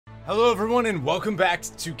Hello everyone and welcome back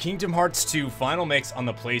to Kingdom Hearts 2 Final Mix on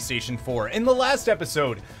the PlayStation 4. In the last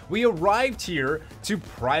episode, we arrived here to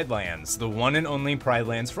Pride Lands, the one and only Pride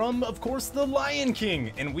Lands from, of course, the Lion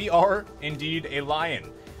King, and we are indeed a lion.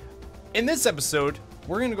 In this episode,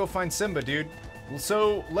 we're gonna go find Simba, dude.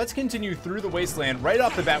 So let's continue through the wasteland. Right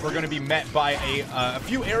off the bat, we're going to be met by a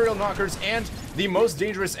few aerial knockers and the most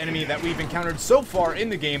dangerous enemy that we've encountered so far in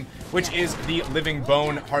the game, which is the Living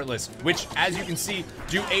Bone Heartless, which, as you can see,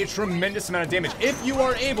 do a tremendous amount of damage. If you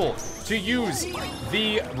are able to use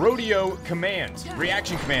the rodeo command,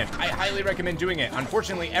 reaction command, I highly recommend doing it.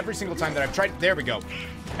 Unfortunately, every single time that I've tried, there we go.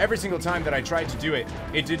 Every single time that I tried to do it,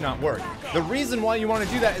 it did not work. The reason why you want to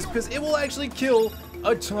do that is because it will actually kill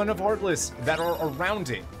a ton of Heartless that are around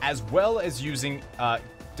it, as well as using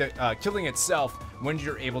killing itself when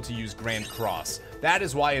you're able to use Grand Cross. That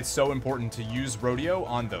is why it's so important to use rodeo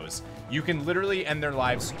on those. You can literally end their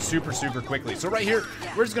lives super quickly. So right here,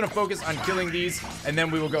 we're just gonna focus on killing these, and then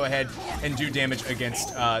we will go ahead and do damage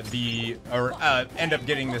against end up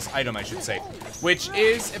getting this item, I should say, which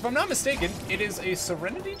is, if I'm not mistaken, it is a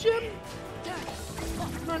Serenity Gem?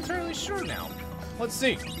 I'm not entirely sure now. Let's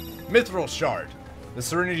see. Mithril Shard. The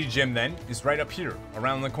Serenity Gem, then, is right up here,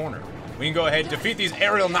 around the corner. We can go ahead and defeat these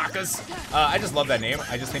aerial knockers. I just love that name.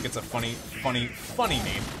 I just think it's a funny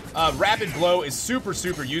name. Rapid Blow is super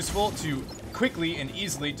useful to quickly and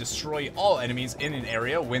easily destroy all enemies in an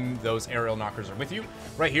area when those aerial knockers are with you.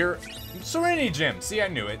 Right here, Serenity Gem. See, I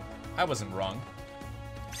knew it. I wasn't wrong.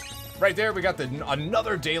 Right there, we got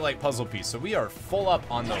another daylight puzzle piece, so we are full up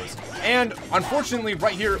on those. And unfortunately,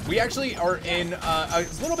 right here, we actually are in a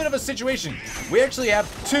little bit of a situation. We actually have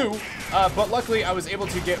two, but luckily I was able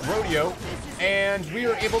to get rodeo, and we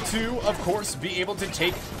were able to, of course, be able to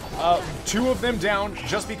take two of them down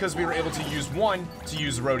just because we were able to use one to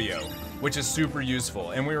use rodeo, which is super useful.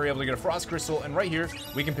 And we were able to get a frost crystal, and right here,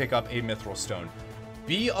 we can pick up a mithril stone.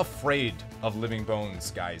 Be afraid of living bones,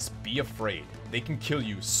 guys. Be afraid. They can kill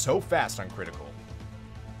you so fast on critical.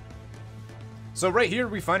 So right here,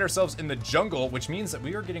 we find ourselves in the jungle, which means that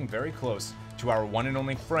we are getting very close to our one and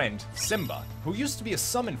only friend, Simba, who used to be a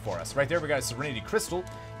summon for us. Right there, we got a Serenity Crystal,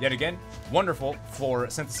 yet again, wonderful for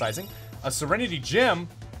synthesizing. A Serenity Gem.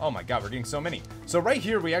 Oh my god, we're getting so many. So right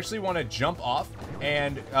here, we actually want to jump off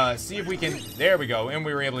and see if we can, there we go, and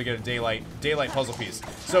we were able to get a daylight puzzle piece.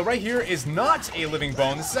 So right here is not a living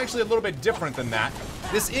bone. This is actually a little bit different than that.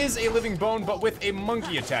 This is a living bone, but with a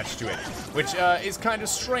monkey attached to it, which is kind of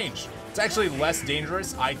strange. It's actually less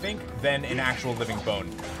dangerous, I think, than an actual living bone.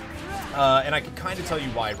 And I can kind of tell you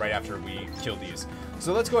why right after we kill these.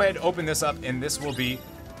 So let's go ahead and open this up, and this will be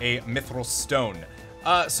a mithril stone.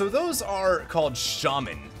 So those are called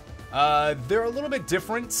shaman. They're a little bit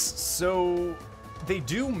different, so they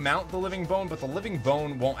do mount the living bone, but the living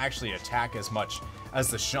bone won't actually attack as much as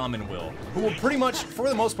the shaman will, who will pretty much, for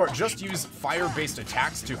the most part, just use fire-based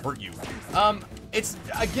attacks to hurt you.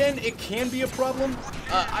 Again, it can be a problem.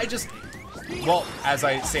 Well, as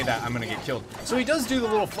I say that, I'm gonna get killed. So he does do the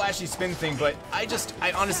little flashy spin thing, but I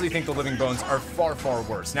honestly think the living bones are far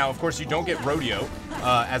worse. Now, of course, you don't get rodeo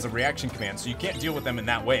as a reaction command, so you can't deal with them in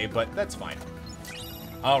that way, but that's fine.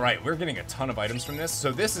 All right, we're getting a ton of items from this.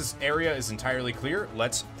 So this area is entirely clear.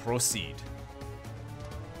 Let's proceed.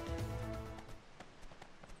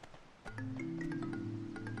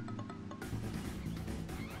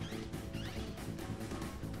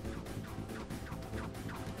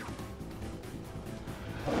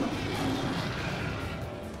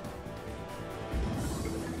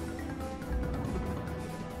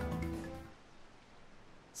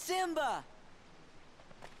 Simba!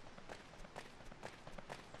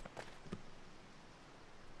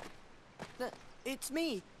 It's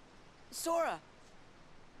me, Sora.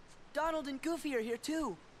 Donald and Goofy are here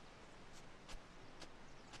too.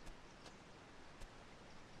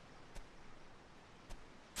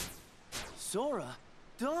 Sora?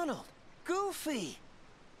 Donald? Goofy?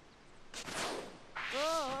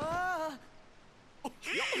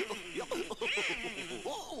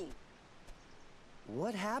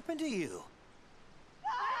 What happened to you?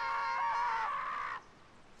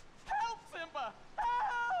 Help, Simba!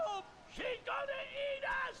 Help! She's gonna eat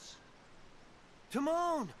us!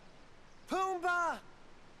 Timon! Pumbaa!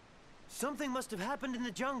 Something must have happened in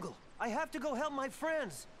the jungle. I have to go help my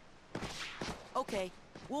friends. Okay,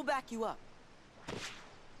 we'll back you up.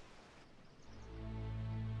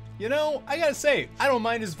 You know, I gotta say, I don't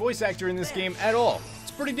mind his voice actor in this game at all.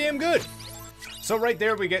 It's pretty damn good. So right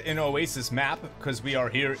there we get an Oasis map, because we are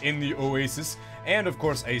here in the Oasis. And of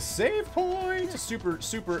course a save point, super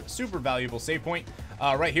valuable save point.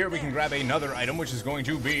 Right here we can grab another item, which is going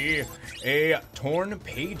to be a Torn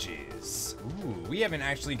Pages. does. Ooh, we haven't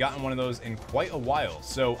actually gotten one of those in quite a while,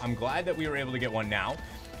 so I'm glad that we were able to get one now.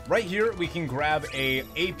 Right here, we can grab a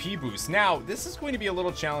AP boost. Now, this is going to be a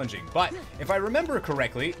little challenging, but if I remember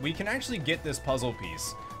correctly, we can actually get this puzzle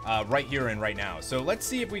piece right here and right now. So let's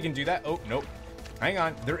see if we can do that. Oh, nope. Hang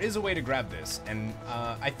on. There is a way to grab this, and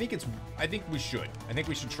I think we should. I think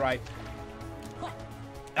we should try.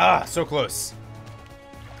 Ah, so close.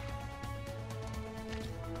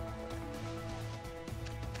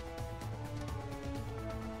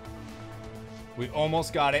 We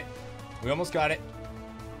almost got it. We almost got it.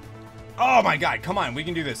 Oh my god, come on, we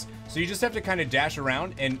can do this. So you just have to kind of dash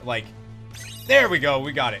around and like, there we go,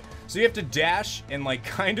 we got it. So you have to dash and like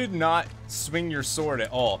kind of not swing your sword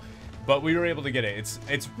at all, but we were able to get it.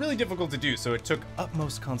 It's really difficult to do, so it took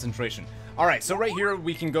utmost concentration. All right, so right here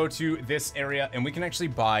we can go to this area and we can actually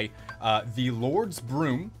buy the Lord's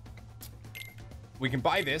Broom. We can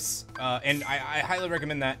buy this, and I highly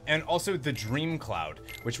recommend that, and also the Dream Cloud,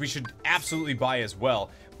 which we should absolutely buy as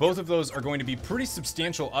well. Both of those are going to be pretty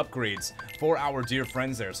substantial upgrades for our dear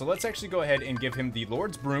friends there. So let's actually go ahead and give him the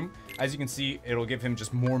Lord's Broom. As you can see, it'll give him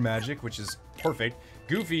just more magic, which is perfect.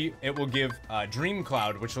 Goofy, it will give Dream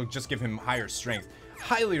Cloud, which will just give him higher strength.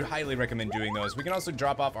 Highly, highly recommend doing those. We can also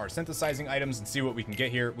drop off our synthesizing items and see what we can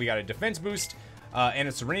get here. We got a defense boost, and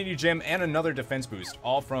a Serenity Gem, and another defense boost,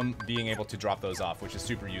 all from being able to drop those off, which is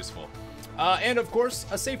super useful. And of course,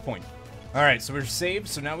 a save point. All right, so we're saved,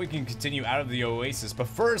 so now we can continue out of the oasis. But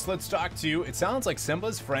first, let's talk to, it sounds like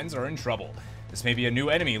Simba's friends are in trouble. This may be a new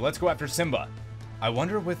enemy. Let's go after Simba. I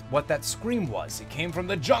wonder what that scream was. It came from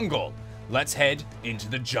the jungle. Let's head into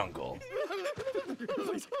the jungle.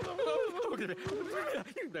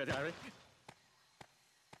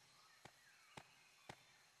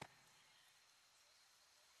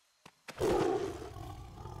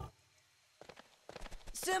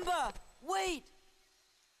 Simba, wait!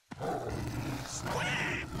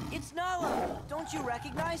 It's Nala! Don't you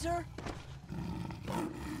recognize her?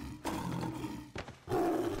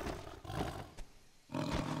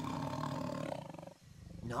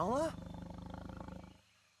 Nala?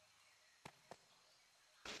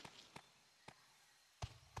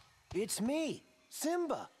 It's me,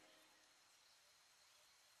 Simba.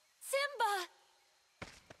 Simba!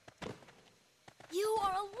 You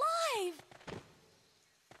are alive!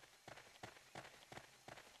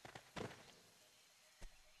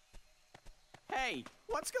 Hey,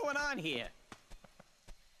 what's going on here?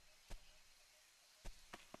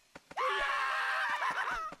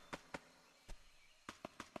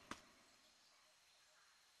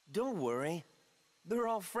 Don't worry. They're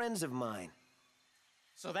all friends of mine.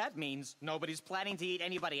 So that means nobody's planning to eat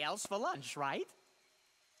anybody else for lunch, right?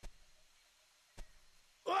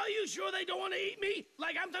 Are you sure they don't want to eat me?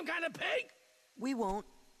 Like I'm some kind of pig? We won't,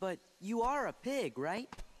 but you are a pig, right?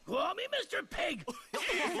 Call me Mr. Pig!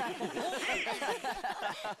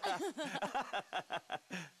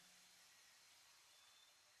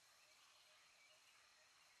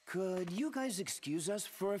 Could you guys excuse us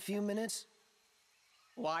for a few minutes?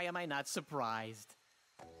 Why am I not surprised?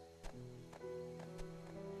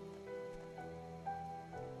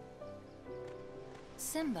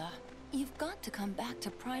 Simba, you've got to come back to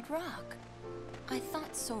Pride Rock. I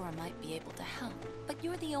thought Sora might be able to help, but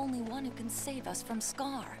you're the only one who can save us from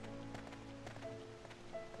Scar.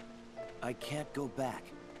 I can't go back.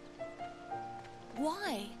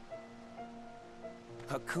 Why?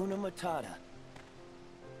 Hakuna Matata.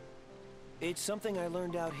 It's something I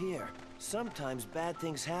learned out here. Sometimes bad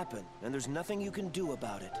things happen, and there's nothing you can do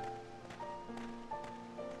about it.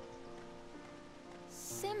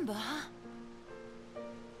 Simba?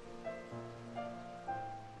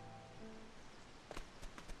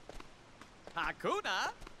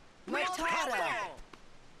 Hakuna? Matata!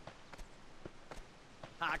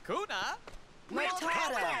 Hakuna?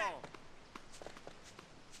 Matata!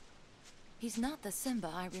 He's not the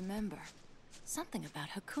Simba I remember. Something about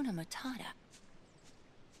Hakuna Matata.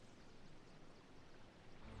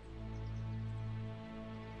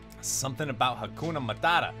 Something about Hakuna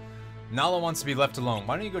Matata. Nala wants to be left alone.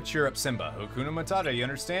 Why don't you go cheer up Simba? Hakuna Matata, you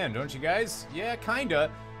understand, don't you guys? Yeah,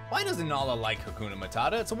 kinda. Why doesn't Nala like Hakuna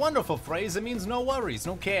Matata? It's a wonderful phrase. It means no worries,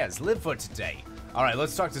 no cares. Live for today. All right,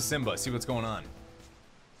 let's talk to Simba, see what's going on.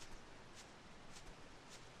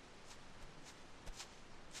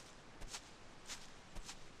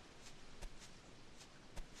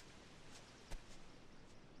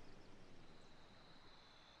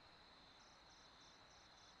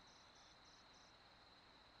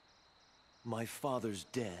 My father's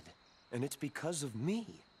dead, and it's because of me.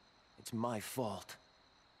 It's my fault.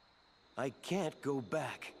 I can't go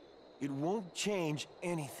back. It won't change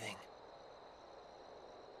anything.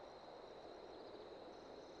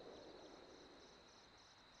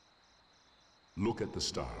 Look at the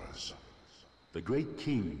stars. The great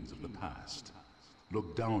kings of the past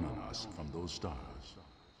look down on us from those stars.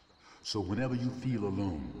 So whenever you feel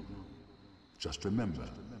alone, just remember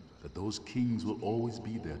that those kings will always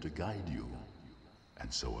be there to guide you.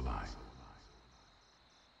 And so will I.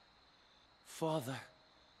 Father,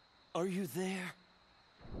 are you there?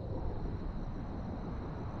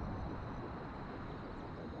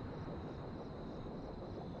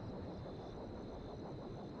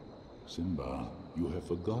 Simba, you have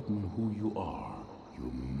forgotten who you are.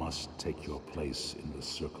 You must take your place in the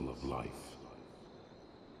circle of life.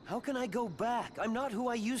 How can I go back? I'm not who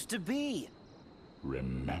I used to be.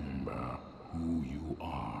 Remember who you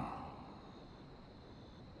are.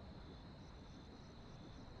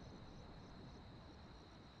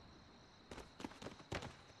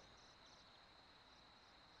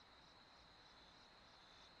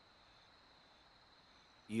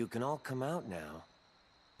 You can all come out now.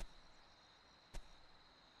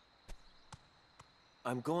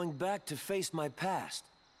 I'm going back to face my past.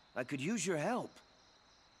 I could use your help.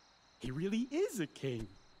 He really is a king.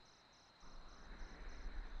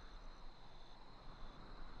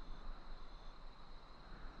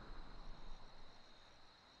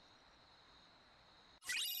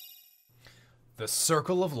 The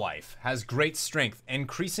Circle of Life has great strength,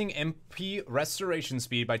 increasing MP restoration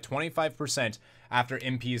speed by 25% after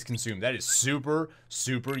MP is consumed. That is super,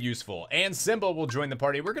 super useful. And Simba will join the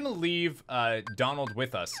party. We're going to leave Donald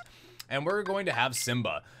with us, and we're going to have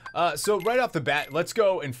Simba. So right off the bat, let's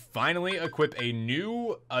go and finally equip a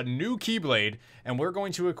new Keyblade, and we're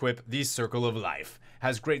going to equip the Circle of Life.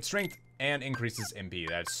 Has great strength and increases MP.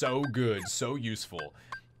 That's so good, so useful.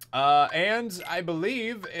 And I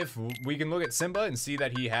believe if we can look at Simba and see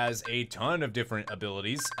that he has a ton of different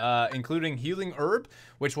abilities, including Healing Herb,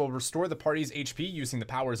 which will restore the party's HP using the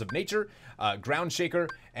powers of nature, Ground Shaker,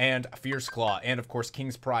 and Fierce Claw, and of course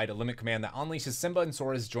King's Pride, a limit command that unleashes Simba and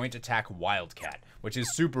Sora's joint attack Wildcat, which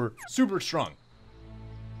is super, super strong.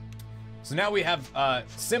 So now we have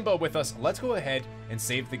Simba with us. Let's go ahead and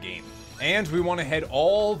save the game. And we want to head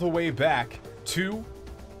all the way back to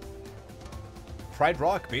Pride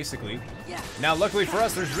Rock, basically. Yeah. Now, luckily for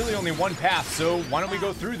us, there's really only one path, so why don't we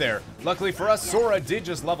go through there? Luckily for us, Sora did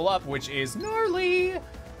just level up, which is gnarly.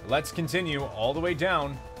 Let's continue all the way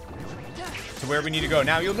down to where we need to go.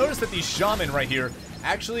 Now, you'll notice that these shaman right here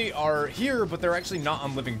actually are here, but they're actually not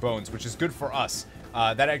on living bones, which is good for us.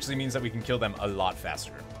 That actually means that we can kill them a lot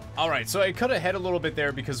faster. Alright, so I cut ahead a little bit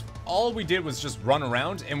there because all we did was just run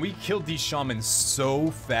around, and we killed these shamans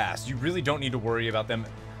so fast. You really don't need to worry about them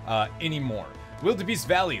anymore. Wildebeest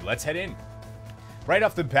Valley, let's head in. Right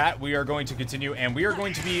off the bat, we are going to continue, and we are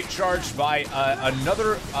going to be charged by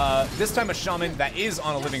another, this time a shaman that is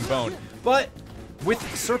on a living bone. But with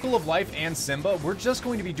Circle of Life and Simba, we're just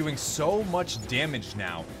going to be doing so much damage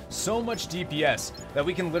now, so much DPS, that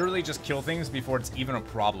we can literally just kill things before it's even a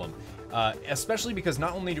problem. Especially because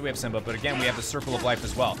not only do we have Simba, but again, we have the Circle of Life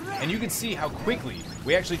as well. And you can see how quickly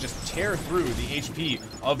we actually just tear through the HP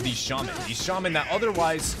of these shaman. These shaman that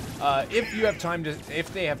otherwise, if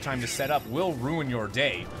they have time to set up, will ruin your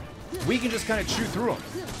day. We can just kind of chew through them.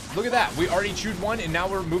 Look at that. We already chewed one, and now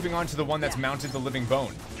we're moving on to the one that's mounted the living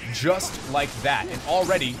bone. Just like that. And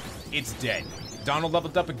already, it's dead. Donald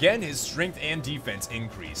leveled up again. His strength and defense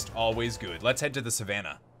increased. Always good. Let's head to the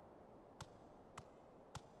savannah.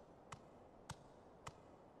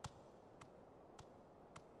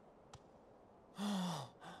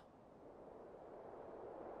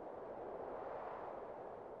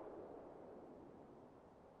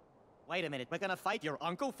 Wait a minute, we're gonna fight your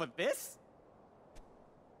uncle for this?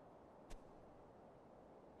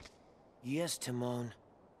 Yes, Timon.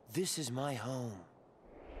 This is my home.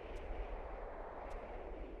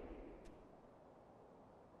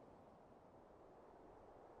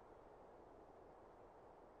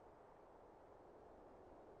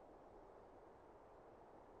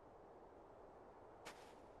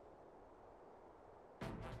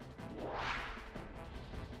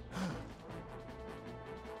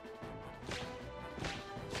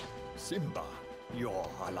 Simba, you're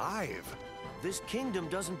alive. This kingdom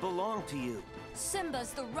doesn't belong to you.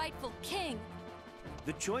 Simba's the rightful king.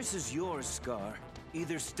 The choice is yours, Scar.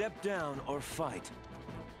 Either step down or fight.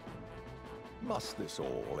 Must this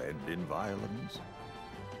all end in violence?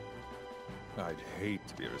 I'd hate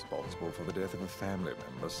to be responsible for the death of a family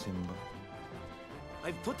member, Simba.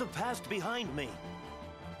 I've put the past behind me.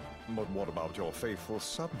 But what about your faithful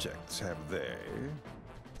subjects? Have they?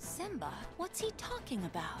 Simba, what's he talking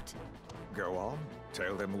about? Go on.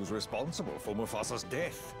 Tell them who's responsible for Mufasa's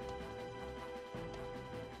death.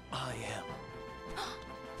 I am.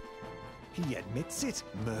 He admits it,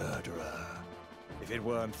 murderer. If it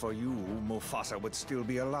weren't for you, Mufasa would still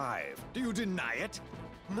be alive. Do you deny it?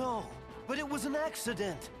 No, but it was an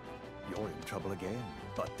accident. You're in trouble again.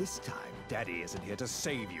 But this time, Daddy isn't here to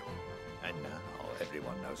save you. And now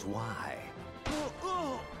everyone knows why.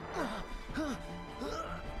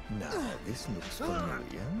 Now, this looks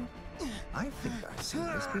familiar. I think I've seen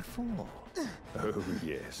this before. Oh,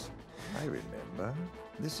 yes. I remember.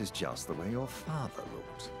 This is just the way your father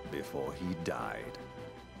looked before he died.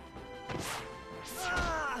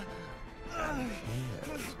 And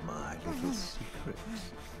here's my little secret.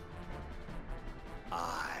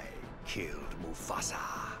 I killed Mufasa.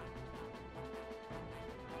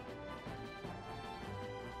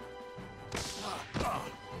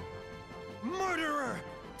 Murderer!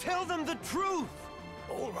 Tell them the truth!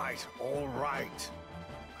 All right, all right.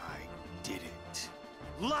 I did it.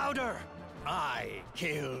 Louder! I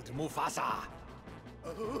killed Mufasa.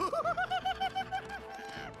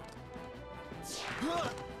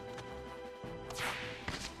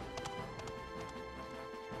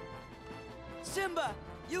 Simba,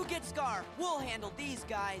 you get Scar. We'll handle these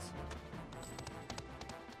guys.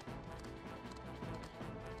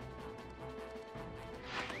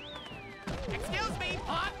 Excuse me,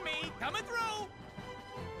 pardon me, coming through.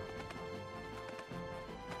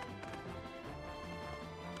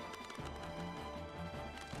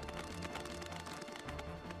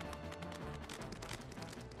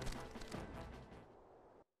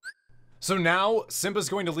 So now Simba's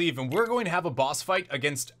going to leave and we're going to have a boss fight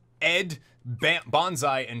against Ed,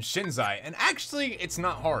 Bonsai, and Shinzai. And actually, it's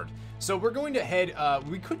not hard. So we're going to head,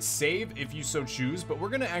 we could save if you so choose, but we're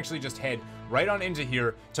going to actually just head right on into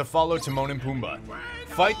here to follow Timon and Pumbaa.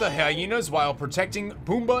 Fight the hyenas while protecting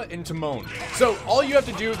Pumbaa and Timon. So all you have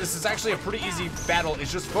to do, this is actually a pretty easy battle,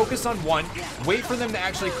 is just focus on one, wait for them to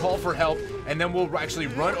actually call for help, and then we'll actually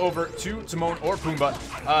run over to Timon or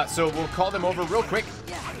Pumbaa. So we'll call them over real quick.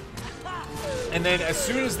 And then as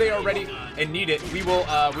soon as they are ready and need it, we will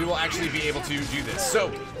actually be able to do this. So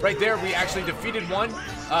right there, we actually defeated one,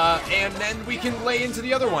 and then we can lay into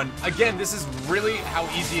the other one. Again, this is really how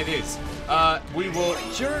easy it is. We will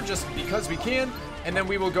cure just because we can, and then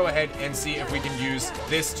we will go ahead and see if we can use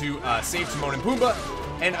this to save Timon and Pumbaa.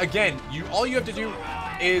 And again, all you have to do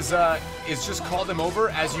is just call them over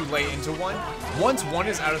as you lay into one. Once one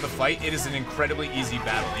is out of the fight, it is an incredibly easy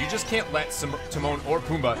battle. You just can't let Timon or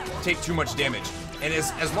Pumbaa take too much damage. And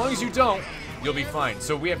as long as you don't, you'll be fine.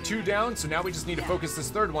 So we have 2 down, so now we just need to focus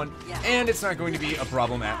this third one, and it's not going to be a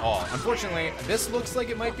problem at all. Unfortunately, this looks like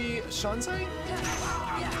it might be Shanzai?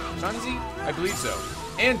 Shanzi? I believe so.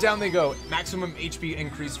 And down they go. Maximum HP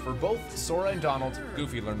increase for both Sora and Donald.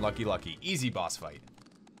 Goofy learned Lucky Lucky. Easy boss fight.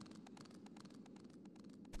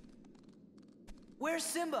 Where's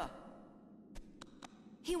Simba?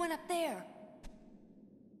 He went up there.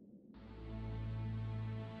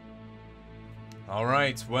 All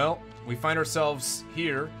right, well, we find ourselves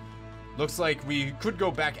here. Looks like we could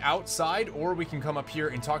go back outside, or we can come up here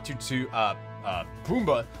and talk to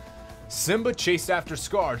Pumbaa. Simba chased after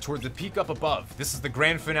Scar toward the peak up above. This is the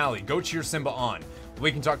grand finale. Go cheer Simba on.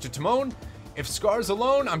 We can talk to Timon. If Scar's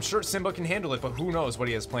alone, I'm sure Simba can handle it, but who knows what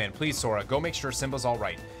he has planned. Please, Sora, go make sure Simba's all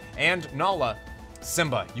right. And Nala,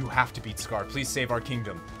 Simba, you have to beat Scar. Please save our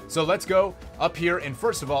kingdom. So let's go up here, and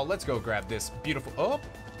first of all, let's go grab this beautiful...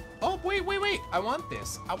 Oh, wait. I want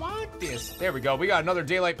this. There we go. We got another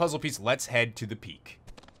daylight puzzle piece. Let's head to the peak.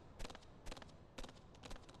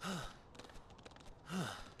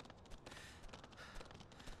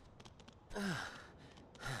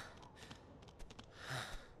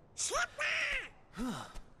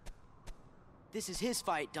 This is his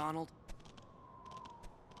fight, Donald.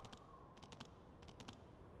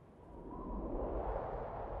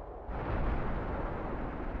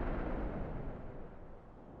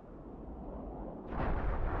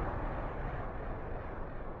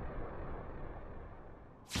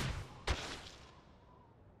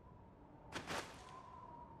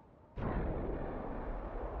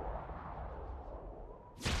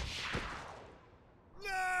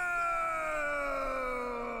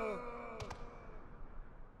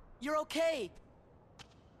 You're okay.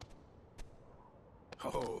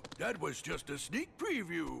 Oh, that was just a sneak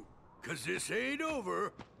preview. 'Cause this ain't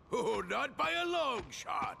over. Oh, not by a long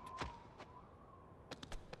shot.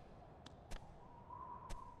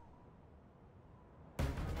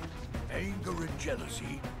 Anger and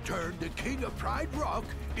jealousy turned the king of Pride Rock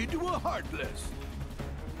into a Heartless.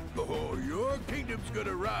 Oh, your kingdom's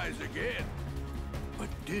gonna rise again. But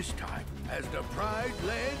this time as the Pride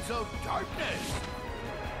Lands of Darkness.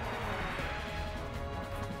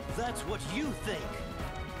 That's what you think.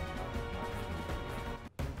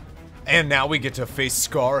 And now we get to face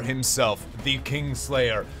Scar himself, the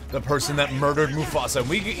Kingslayer, the person that murdered Mufasa.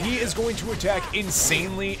 He is going to attack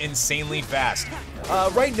insanely fast.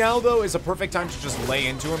 Right now, though, is a perfect time to just lay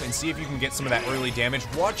into him and see if you can get some of that early damage.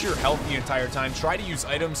 Watch your health the entire time. Try to use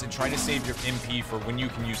items and try to save your MP for when you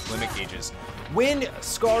can use limit gauges. When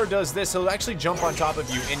Scar does this, he'll actually jump on top of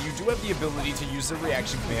you, and you do have the ability to use the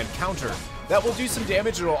reaction command counter. That will do some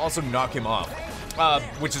damage, and it'll also knock him off.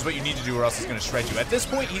 Which is what you need to do or else he's going to shred you. At this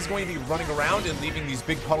point, he's going to be running around and leaving these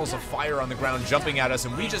big puddles of fire on the ground, jumping at us,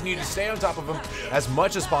 and we just need to stay on top of him as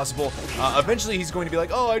much as possible. Eventually, he's going to be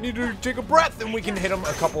like, oh, I need to take a breath, and we can hit him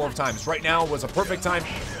a couple of times. Right now was a perfect time,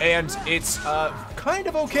 and it's kind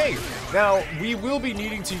of okay. Now, we will be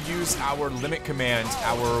needing to use our limit command,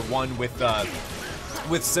 our one with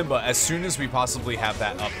Simba, as soon as we possibly have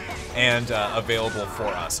that up and available for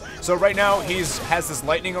us. So right now has this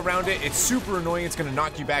lightning around it. It's super annoying. It's going to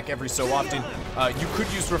knock you back every so often. You could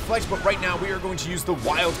use Reflect, but right now we are going to use the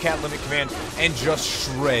Wildcat limit command and just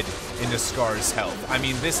shred into Scar's health. I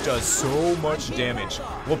mean, this does so much damage.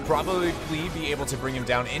 We'll probably be able to bring him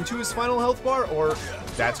down into his final health bar, or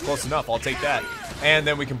that's close enough. I'll take that. And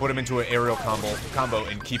then we can put him into an aerial combo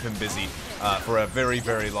and keep him busy for a very,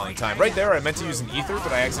 very long time. Right there, I meant to use an ether,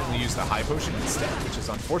 but I accidentally used a high potion instead, which is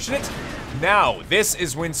unfortunate. Now, this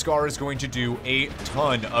is when Scar is going to do a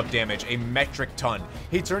ton of damage, a metric ton.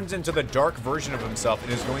 He turns into the dark version of himself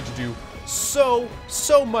and is going to do so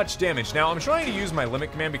much damage. Now, I'm trying to use my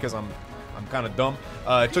limit command because I'm kind of dumb.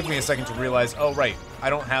 It took me a second to realize, oh, right,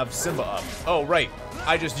 I don't have Simba up. Oh, right,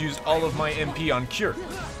 I just used all of my MP on Cure.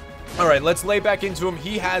 All right, let's lay back into him.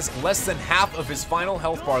 He has less than half of his final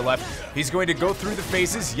health bar left. He's going to go through the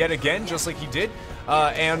phases yet again, just like he did,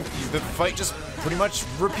 and the fight just pretty much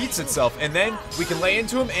repeats itself. And then we can lay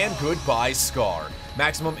into him, and goodbye, Scar.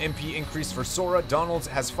 Maximum MP increase for Sora. Donald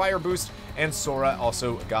has fire boost, and Sora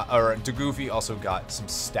also got, or Goofy also got some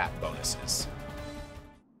stat bonuses.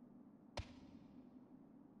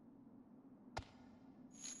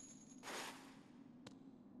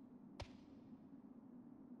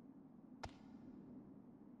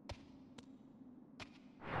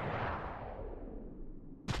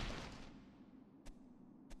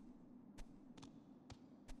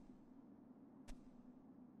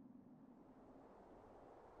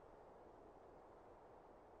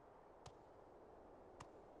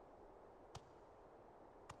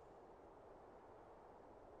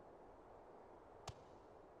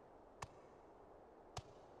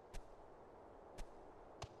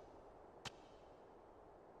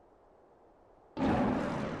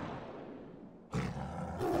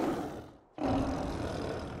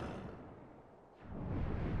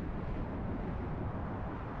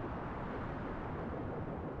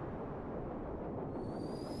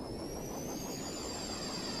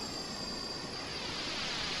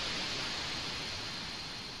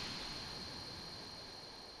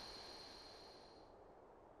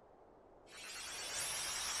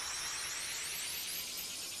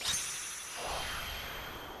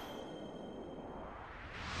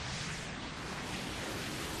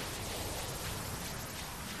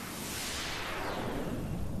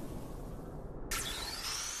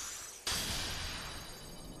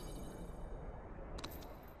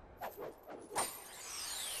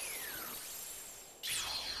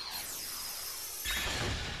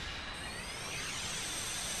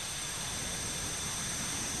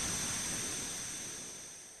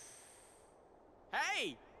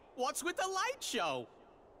 Hey, what's with the light show?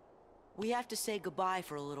 We have to say goodbye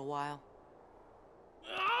for a little while.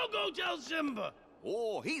 I'll go tell Simba.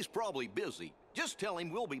 Oh, he's probably busy. Just tell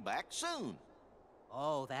him we'll be back soon.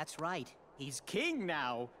 Oh, that's right. He's king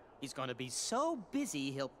now. He's gonna be so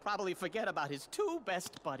busy, he'll probably forget about his two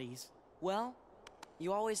best buddies. Well,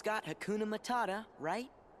 you always got Hakuna Matata, right?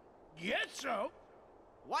 Guess so.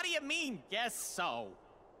 What do you mean, guess so?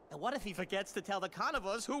 And what if he forgets to tell the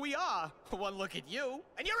carnivores who we are? One look at you,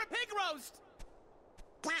 and you're a pig roast!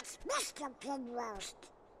 That's Mr. Pig Roast.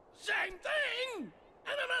 Same thing! And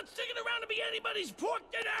I'm not sticking around to be anybody's pork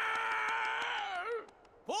dinner!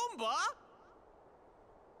 Pumbaa?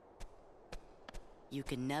 You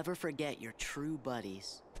can never forget your true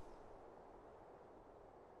buddies.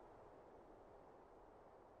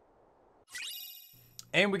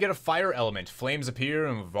 And we get a fire element. Flames appear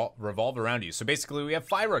and revolve around you. So basically we have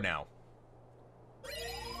Fyra now.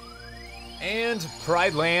 And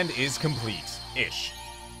Pride Land is complete-ish.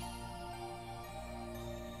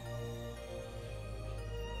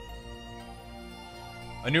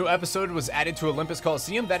 A new episode was added to Olympus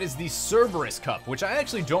Coliseum. That is the Cerberus Cup, which I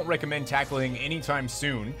actually don't recommend tackling anytime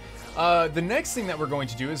soon. The next thing that we're going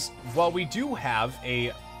to do is, while we do have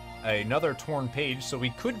a another torn page, so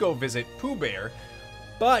we could go visit Pooh Bear,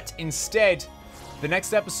 but instead, the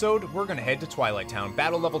next episode, we're gonna head to Twilight Town.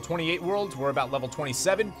 Battle level 28 worlds, we're about level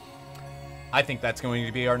 27. I think that's going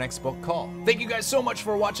to be our next book call. Thank you guys so much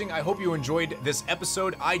for watching. I hope you enjoyed this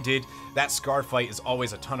episode. I did. That Scar fight is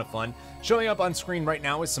always a ton of fun. Showing up on screen right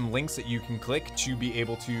now is some links that you can click to be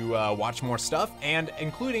able to watch more stuff, and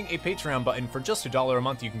including a Patreon button. For just $1 a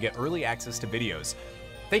month, you can get early access to videos.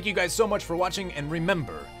 Thank you guys so much for watching, and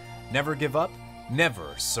remember, never give up,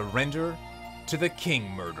 never surrender to the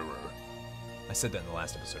King Murderer. I said that in the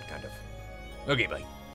last episode, kind of. Okay, bye.